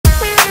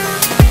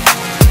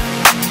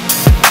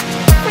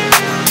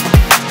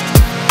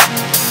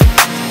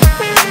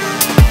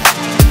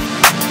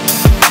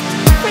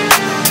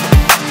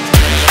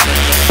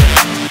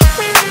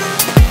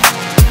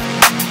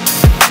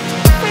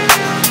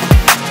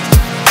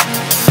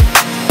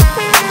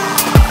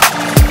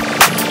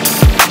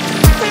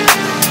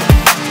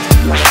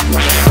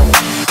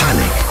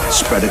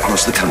spread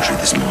across the country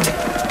this morning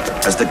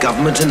as the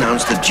government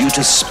announced that due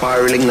to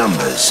spiraling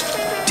numbers,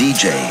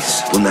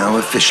 DJs will now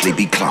officially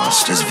be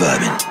classed as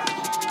vermin.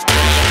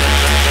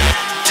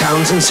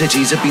 Towns and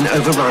cities have been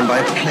overrun by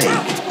a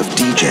plague of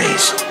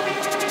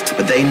DJs,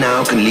 but they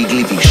now can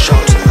legally be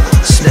shot,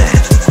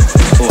 snared,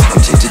 or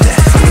hunted to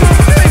death.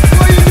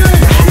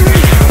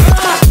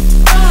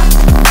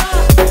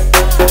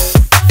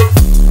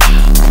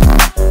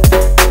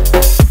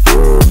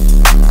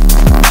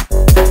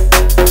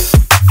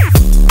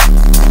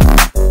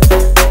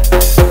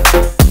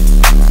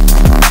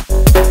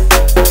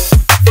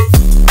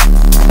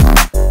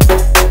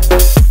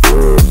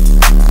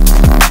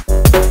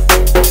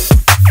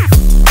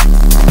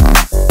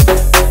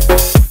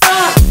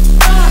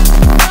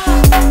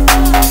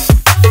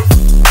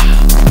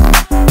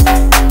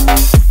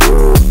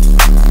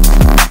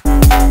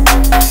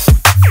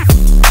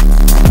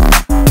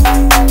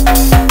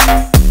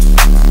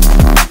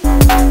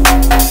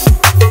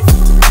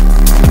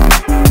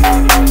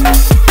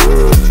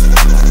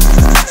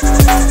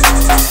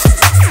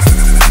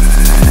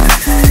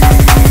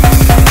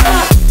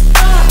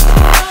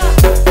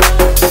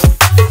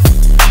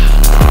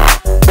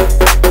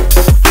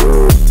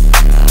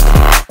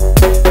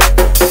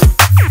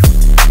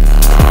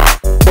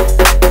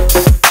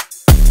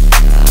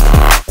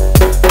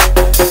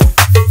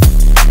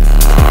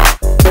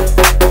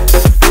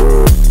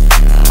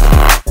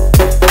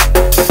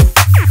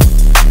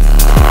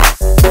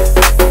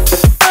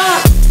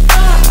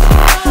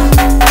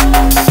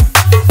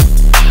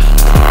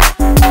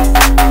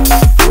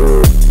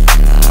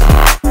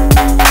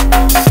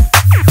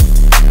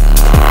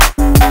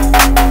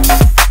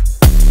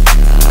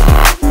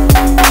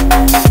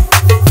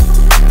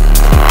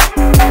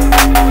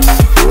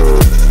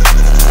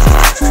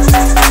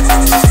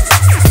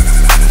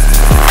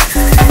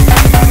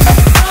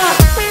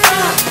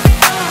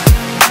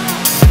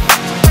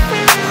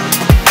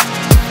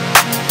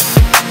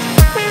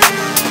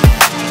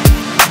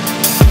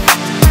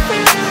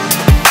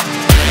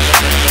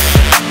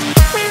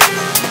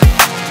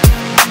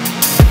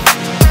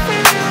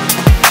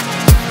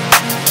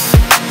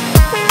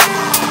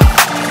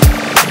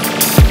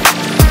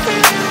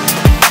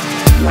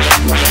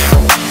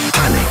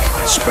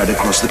 Spread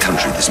across the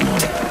country this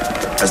morning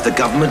as the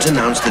government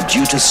announced that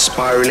due to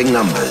spiraling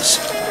numbers,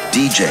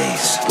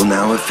 DJs will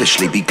now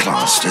officially be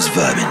classed as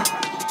vermin.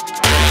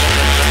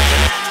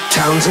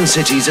 Towns and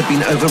cities have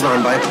been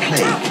overrun by a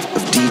plague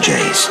of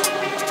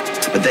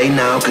DJs, but they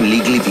now can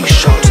legally be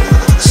shot,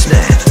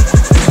 snared,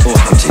 or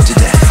hunted to death.